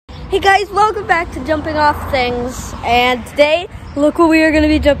Hey guys, welcome back to Jumping Off Things, and today, look what we are going to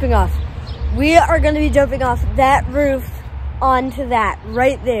be jumping off. We are going to be jumping off that roof onto that,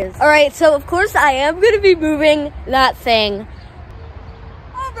 right there. Alright, so of course I am going to be moving that thing.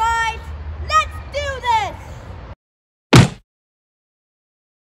 Alright, let's do this!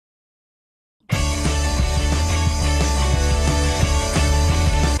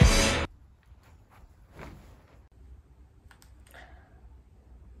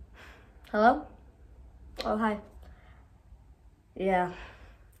 Hello? Oh, hi. Yeah,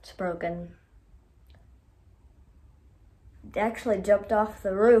 it's broken. It actually jumped off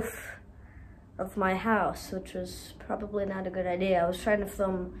the roof of my house, which was probably not a good idea. I was trying to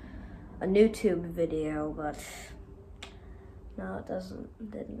film a YouTube video, but no, it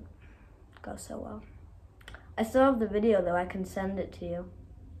didn't go so well. I still have the video though, I can send it to you.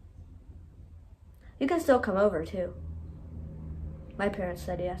 You can still come over too. My parents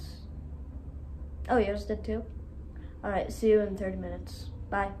said yes. Oh, yours did too? Alright, see you in 30 minutes.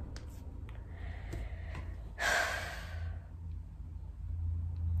 Bye.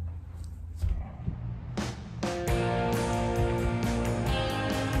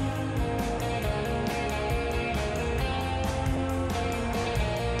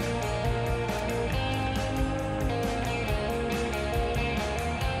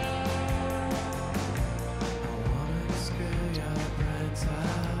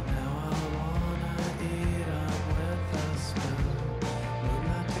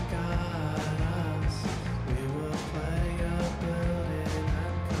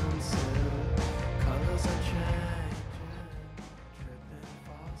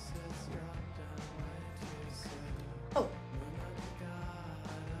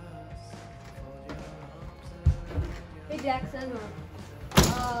 Hey Jackson,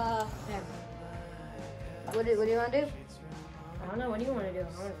 what do you want to do? I don't know, what do you want to do? I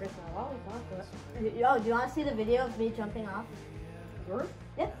want to fix my lollipop, but... Oh, do you want to see the video of me jumping off? Sure?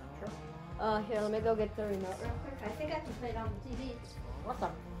 Yeah. Sure. Here, let me go get the remote real quick. I think I can play it on the TV.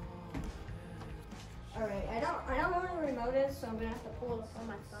 Awesome. Alright, I don't know where the remote is, so I'm gonna have to pull it from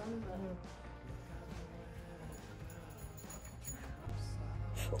my phone,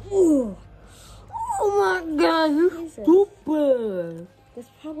 but... Ooh. Oh my god, you're stupid. That's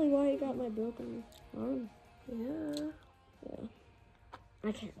probably why you got my broken arm. Yeah.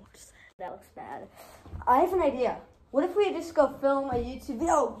 I can't watch that. That looks bad. I have an idea. What if we just go film a YouTube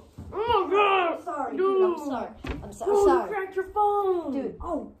video? Oh god! I'm sorry, Dude. dude. I'm sorry. I'm sorry. You cracked your phone! Dude,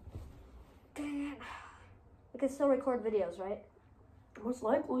 oh. Dang it. We can still record videos, right? Most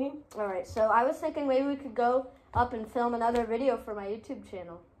likely. Alright, so I was thinking maybe we could go up and film another video for my YouTube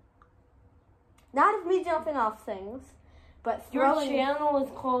channel. Not of me jumping off things, but throwing... Your channel is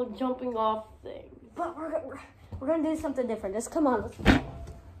called Jumping Off Things. But we're gonna do something different. Just come on. Let's go.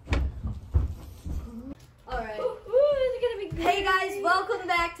 Alright. Hey guys, welcome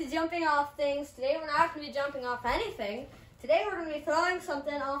back to Jumping Off Things. Today we're not gonna be jumping off anything. Today we're gonna be throwing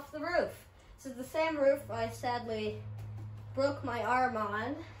something off the roof. This is the same roof I sadly broke my arm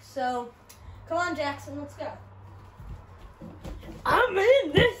on. So, come on Jackson, let's go. I'm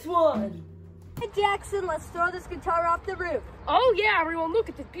in this one! Hey Jackson, let's throw this guitar off the roof. Oh yeah, everyone, look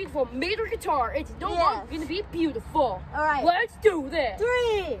at this beautiful Mater guitar. It's no longer gonna be beautiful. Alright. Let's do this.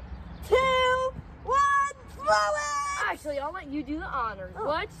 3, 2, 1, throw it! Actually, I'll let you do the honors. Oh,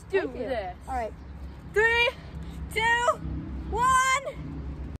 Let's do thank you. this. Alright. 3, 2, 1.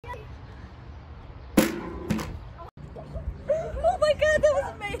 Oh my god, that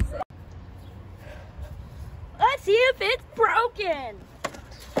was amazing. Let's see if it's broken.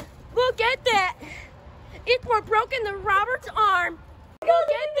 Look at that. It's more broken than Robert's arm. Look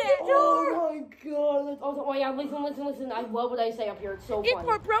at that. Oh my god. Oh yeah, listen. I love what I say up here. It's so funny. It's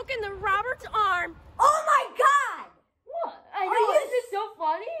more broken than Robert's arm. Oh my god! What? I know, this is so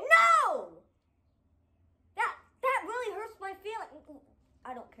funny. No! That really hurts my feelings.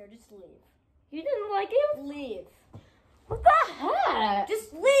 I don't care, just leave. You didn't like it? Leave. What the heck?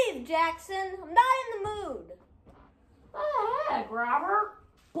 Just leave, Jackson. I'm not in the mood. What the heck, Robert?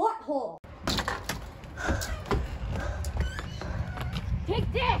 Butthole.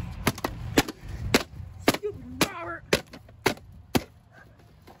 Take this! Stupid Robert!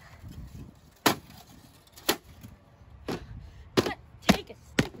 Take a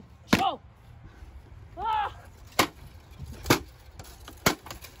stupid joke! Ah!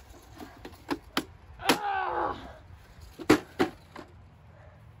 Ah!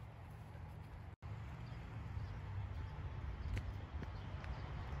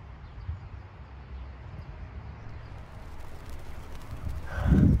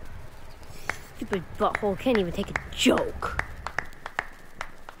 Stupid butthole can't even take a joke.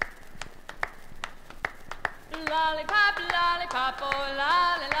 Lollipop, lollipop, oh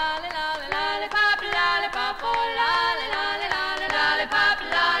lolly, lolly, lolly, lollipop, lollipop, oh lolly, lolly, lolly, lollipop,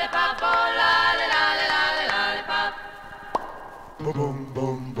 lollipop, oh lolly, lolly, lolly, lollipop. Boom,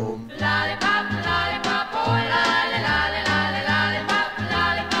 boom, boom. Lollipop, lollipop, oh lolly, lolly, lolly, lollipop,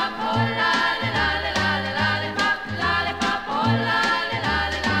 lollipop, oh lolly, lolly, lolly, lollipop, lollipop, oh lolly,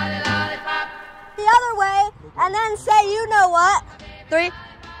 lolly, lolly, lollipop. The other way, and then say you know what. 3.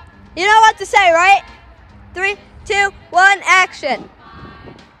 You know what to say, right? 3, 2, 1, action.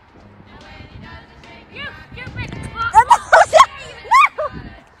 You stupid No!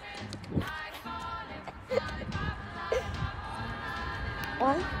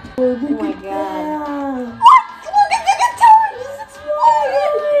 What? Oh my god. What? Look at the guitar! It's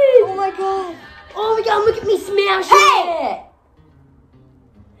exploding! Oh my god. Oh my god, look at me smashing Hey!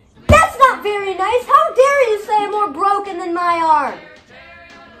 That's not very nice. How dare you say I'm more broken than my arm?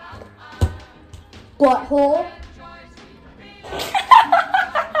 Butthole.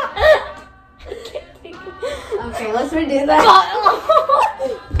 Okay, let's redo that.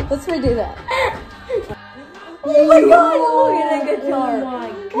 Let's redo that. Oh my god, look at the guitar.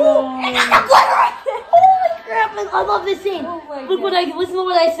 Oh my god. Holy crap, I love this scene. Oh my Look god. listen to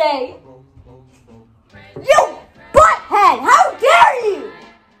what I say. You butthead! How dare you!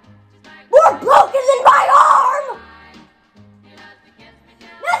 More broken than my arm!